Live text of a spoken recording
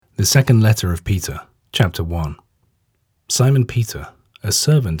The second letter of Peter, chapter 1. Simon Peter, a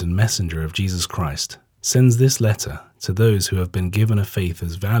servant and messenger of Jesus Christ, sends this letter to those who have been given a faith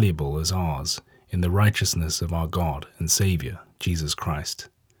as valuable as ours in the righteousness of our God and Saviour, Jesus Christ.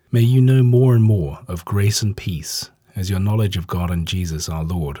 May you know more and more of grace and peace as your knowledge of God and Jesus our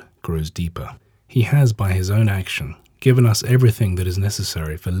Lord grows deeper. He has, by his own action, given us everything that is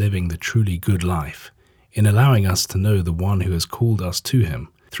necessary for living the truly good life, in allowing us to know the one who has called us to him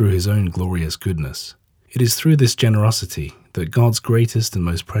through his own glorious goodness. It is through this generosity that God's greatest and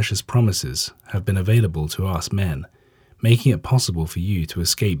most precious promises have been available to us men, making it possible for you to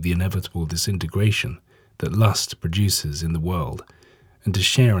escape the inevitable disintegration that lust produces in the world, and to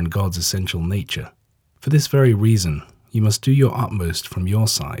share in God's essential nature. For this very reason, you must do your utmost from your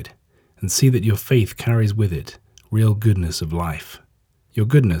side, and see that your faith carries with it real goodness of life. Your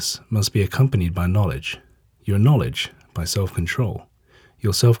goodness must be accompanied by knowledge, your knowledge by self-control,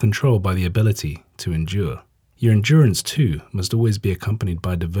 your self-control by the ability to endure. Your endurance, too, must always be accompanied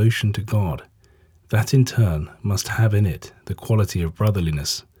by devotion to God. That, in turn, must have in it the quality of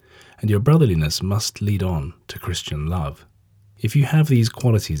brotherliness, and your brotherliness must lead on to Christian love. If you have these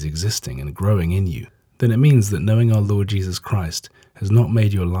qualities existing and growing in you, then it means that knowing our Lord Jesus Christ has not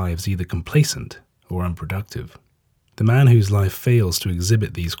made your lives either complacent or unproductive. The man whose life fails to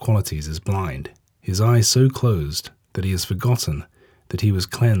exhibit these qualities is blind, his eyes so closed that he has forgotten that he was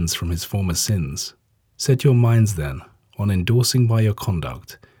cleansed from his former sins. Set your minds, then, on endorsing by your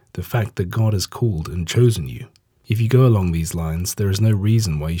conduct the fact that God has called and chosen you. If you go along these lines, there is no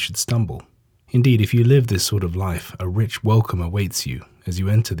reason why you should stumble. Indeed, if you live this sort of life, a rich welcome awaits you as you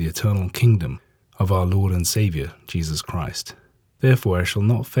enter the eternal kingdom of our Lord and Saviour, Jesus Christ. Therefore, I shall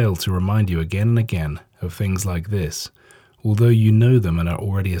not fail to remind you again and again of things like this, although you know them and are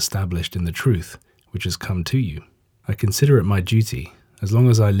already established in the truth which has come to you. I consider it my duty, as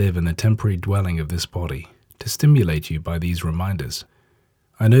long as I live in the temporary dwelling of this body, to stimulate you by these reminders.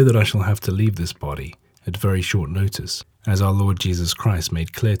 I know that I shall have to leave this body at very short notice, as our Lord Jesus Christ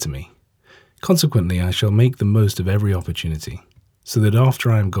made clear to me. Consequently, I shall make the most of every opportunity, so that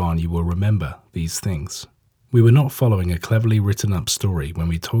after I am gone you will remember these things. We were not following a cleverly written up story when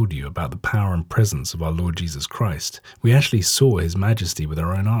we told you about the power and presence of our Lord Jesus Christ. We actually saw his majesty with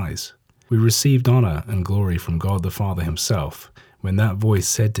our own eyes. We received honor and glory from God the Father himself, when that voice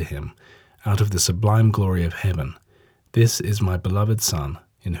said to him, out of the sublime glory of heaven, "This is my beloved Son,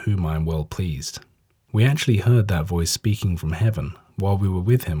 in whom I am well pleased." We actually heard that voice speaking from heaven while we were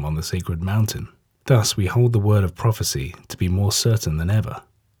with him on the sacred mountain. Thus we hold the word of prophecy to be more certain than ever.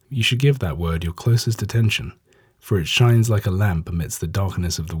 You should give that word your closest attention, for it shines like a lamp amidst the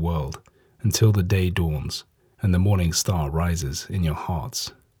darkness of the world, until the day dawns and the morning star rises in your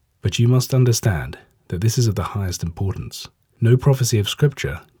hearts. But you must understand that this is of the highest importance. No prophecy of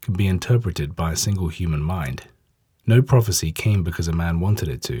Scripture can be interpreted by a single human mind. No prophecy came because a man wanted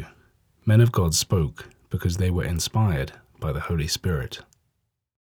it to. Men of God spoke because they were inspired by the Holy Spirit.